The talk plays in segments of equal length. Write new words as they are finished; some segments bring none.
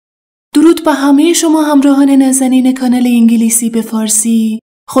درود به همه شما همراهان نازنین کانال انگلیسی به فارسی.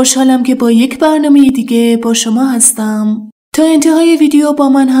 خوشحالم که با یک برنامه دیگه با شما هستم. تا انتهای ویدیو با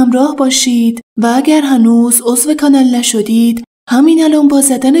من همراه باشید و اگر هنوز عضو کانال نشدید همین الان با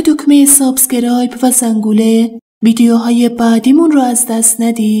زدن دکمه سابسکرایب و زنگوله ویدیوهای بعدیمون رو از دست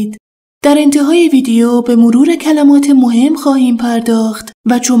ندید. در انتهای ویدیو به مرور کلمات مهم خواهیم پرداخت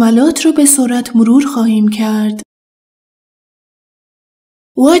و جملات رو به سرعت مرور خواهیم کرد.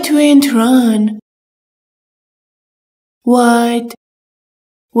 What went wrong? What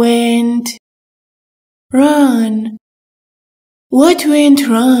went wrong? What went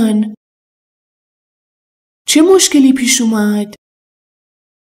wrong? چه مشکلی پیش اومد؟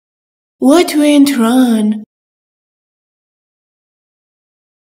 What went wrong?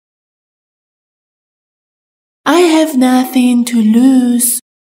 I have nothing to lose.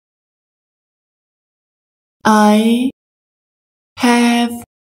 I have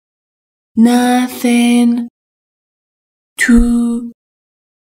nothing to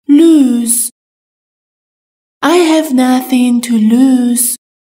lose. I have nothing to lose.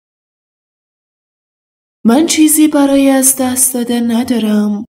 من چیزی برای از دست دادن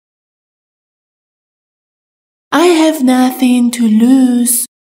ندارم. I have nothing to lose.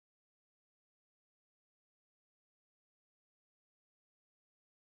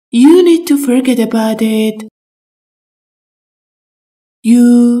 You need to forget about it.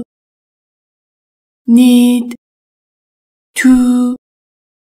 You need to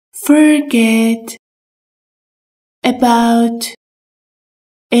forget about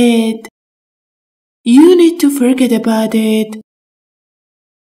it. You need to forget about it.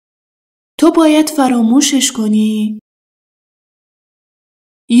 تو باید فراموشش کنی.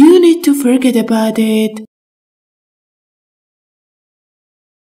 You need to forget about it.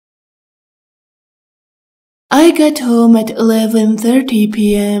 I got home at 11:30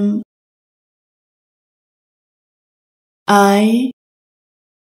 p.m. I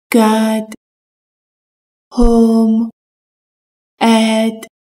got home at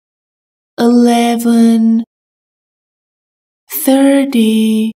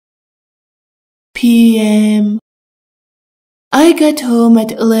 11:30 p.m. I got home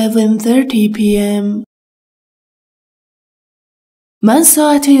at 11:30 p.m. من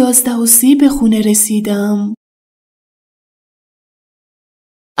ساعت 11:30 به خونه رسیدم.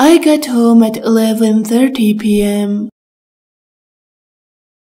 I got home at 11:30 p.m.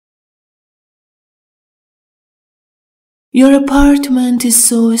 Your apartment is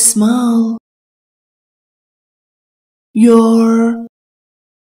so small. Your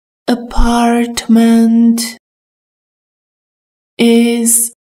apartment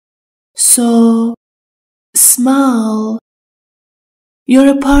is so small. Your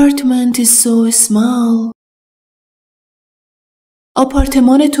apartment is so small.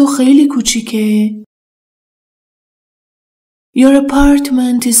 آپارتمان تو خیلی کوچیکه. Your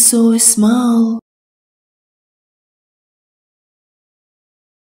apartment is so small.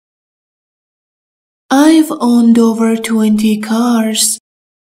 I've owned over 20 cars.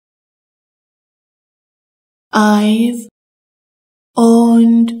 I've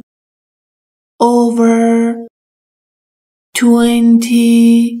owned over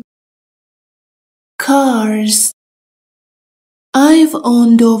 20 cars. I've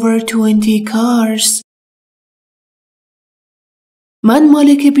owned over 20 cars. من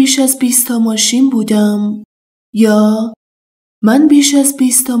مالک بیش از 20 تا ماشین بودم. یا من بیش از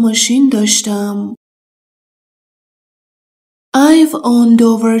 20 تا ماشین داشتم. I've owned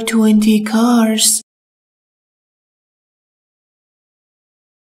over 20 cars.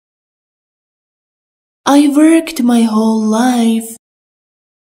 I worked my whole life.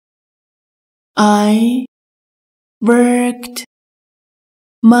 I worked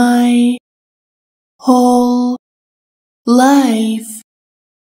my whole life.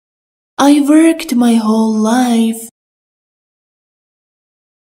 I worked my whole life.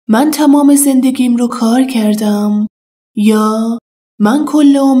 من تمام زندگیم رو کار کردم. یا من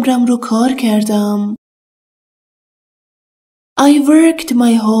کل عمرم رو کار کردم. I worked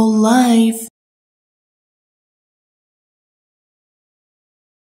my whole life.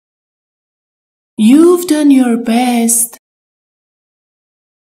 You've done your best.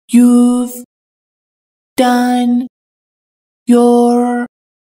 You've done your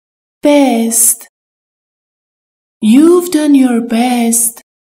best. You've done your best.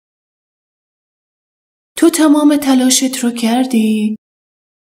 تو تمام تلاشت رو کردی.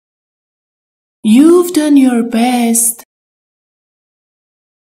 You've done your best.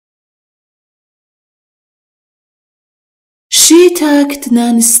 She talked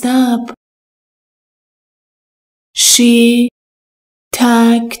non-stop. She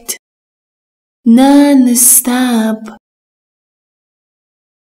talked non-stop.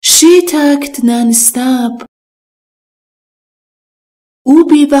 She talked non-stop. او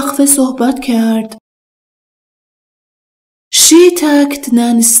بی‌وقفه صحبت کرد. She talked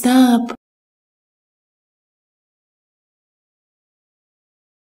non-stop.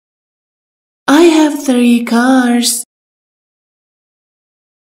 I have 3 cars.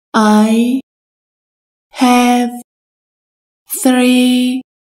 I have 3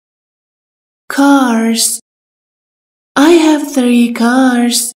 cars. I have 3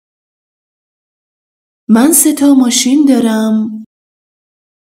 cars. من 3 ماشین دارم.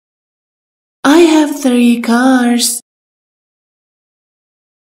 I have 3 cars.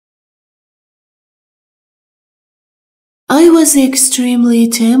 I was extremely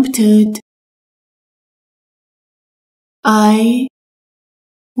tempted. I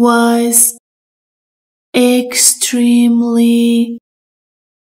was extremely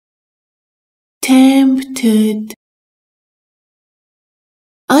tempted.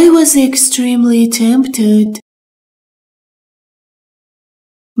 I was extremely tempted.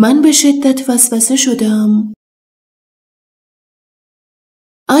 من به شدت وسوسه شدم.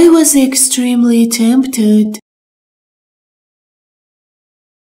 I was extremely tempted.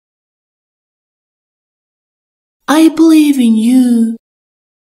 I believe in you.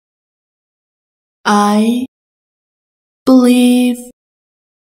 I believe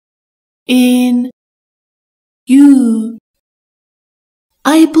in you.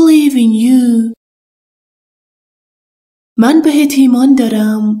 I believe in you. من بهت ایمان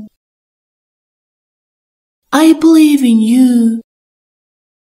دارم. I believe in you.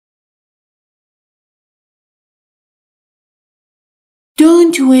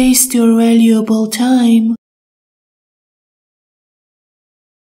 Don't waste your valuable time.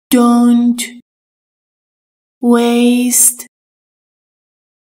 Don't waste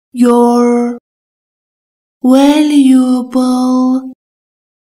your valuable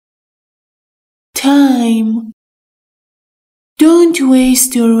time. Don't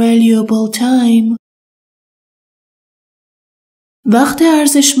waste your valuable time. وقت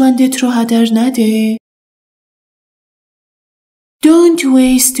ارزشمندت رو هدر نده. Don't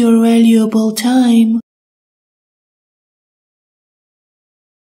waste your valuable time.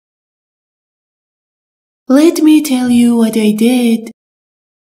 Let me tell you what I did.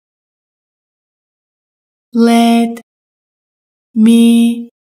 Let me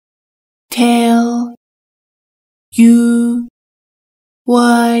tell you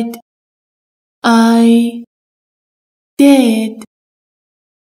what I did.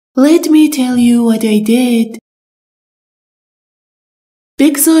 Let me tell you what I did.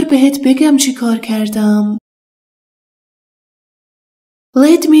 بگذار بهت بگم چی کار کردم.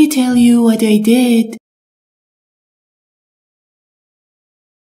 Let me tell you what I did.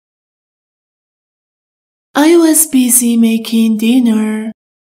 I was busy making dinner.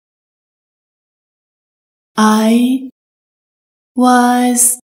 I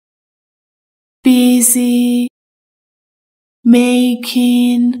was busy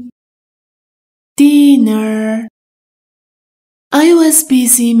making dinner. I was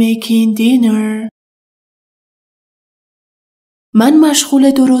busy making dinner. من مشغول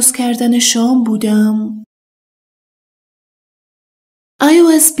درست کردن شام بودم. I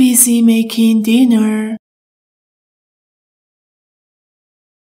was busy making dinner.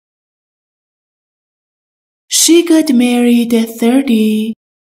 She got married at 30.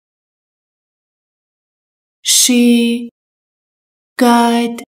 She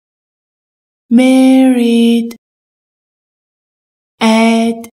got married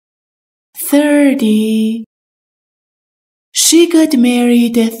at 30. She got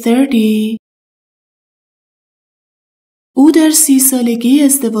married at 30. او در 30 سالگی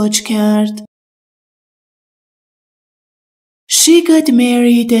ازدواج کرد. She got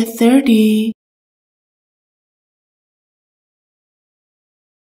married at 30.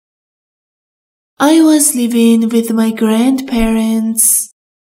 I was living with my grandparents.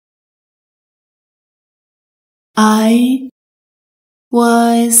 I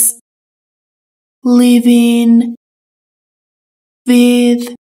was living with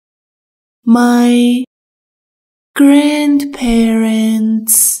my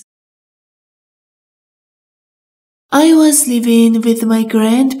grandparents. I was living with my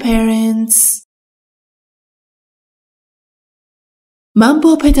grandparents. من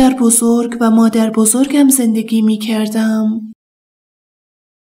با پدر بزرگ و مادر بزرگم زندگی می کردم.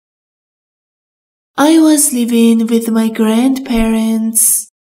 I was living with my grandparents.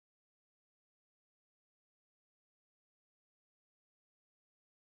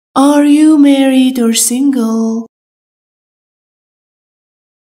 Are you married or single?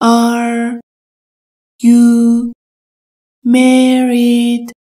 Are you married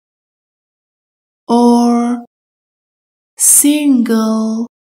or single?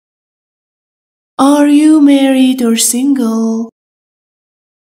 Are you married or single?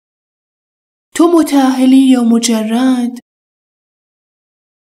 تو متأهلی یا مجرد؟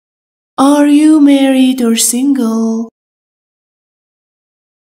 Are you married or single?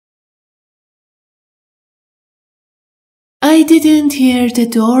 I didn't hear the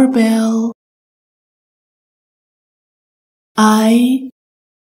doorbell. I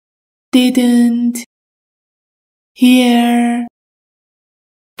didn't hear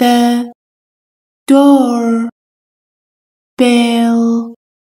the doorbell.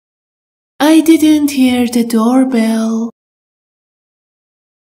 I didn't hear the doorbell.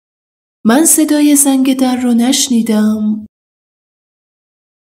 من صدای زنگ در رو نشنیدم.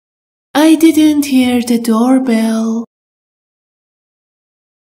 I didn't hear the doorbell.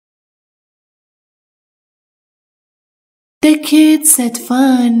 The kids had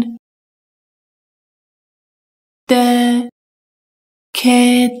fun. The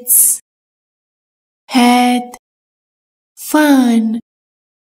kids had fun.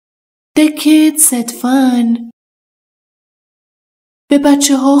 The kids had fun. به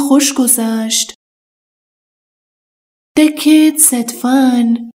بچه ها خوش گذشت. The kids had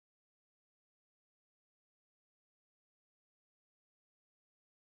fun.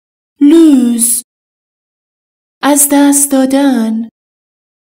 lose. از دست دادن.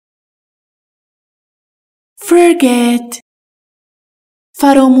 forget.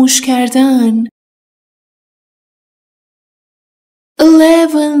 فراموش کردن.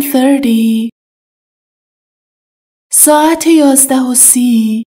 11:30. ساعت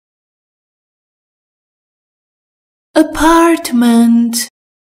 11:30. apartment.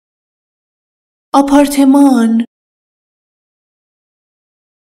 آپارتمان.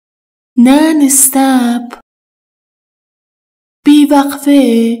 non-stop. بیوقفه.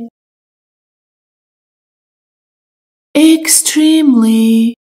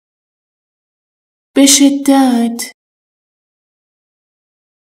 extremely. به شدت.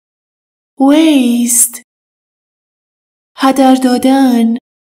 waste. هدر دادن.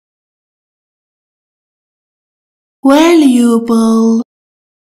 valuable.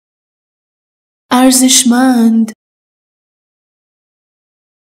 ارزشمند.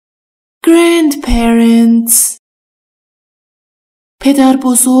 grandparents. پدر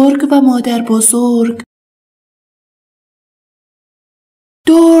بزرگ و مادر بزرگ.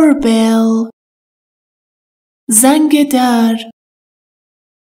 doorbell. زنگ در.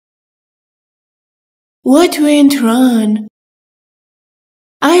 What went wrong?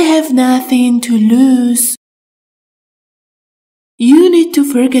 I have nothing to lose. You need to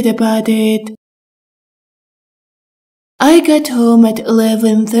forget about it. I got home at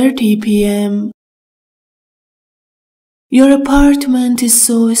 11:30 p.m. Your apartment is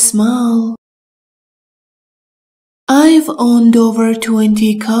so small. I've owned over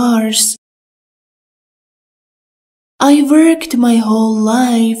 20 cars. I worked my whole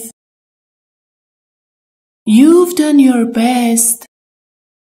life. You've done your best.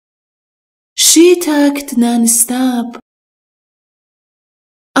 She talked non-stop.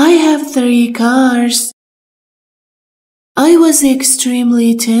 I have 3 cars. I was extremely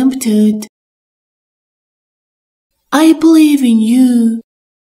tempted. I believe in you.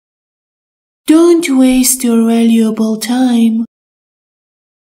 Don't waste your valuable time.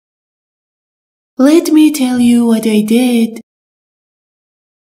 Let me tell you what I did.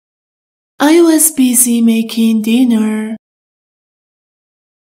 I was busy making dinner.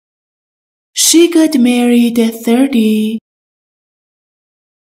 She got married at 30.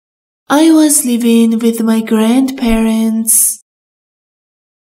 I was living with my grandparents.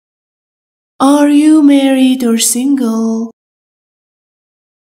 Are you married or single?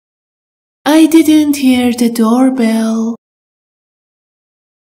 I didn't hear the doorbell.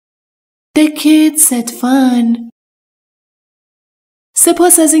 The kids had fun.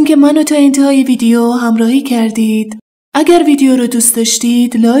 سپاس از اینکه منو تا انتهای ویدیو همراهی کردید. اگر ویدیو رو دوست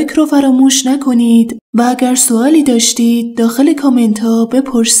داشتید لایک رو فراموش نکنید و اگر سوالی داشتید داخل کامنت ها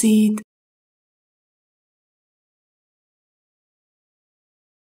بپرسید.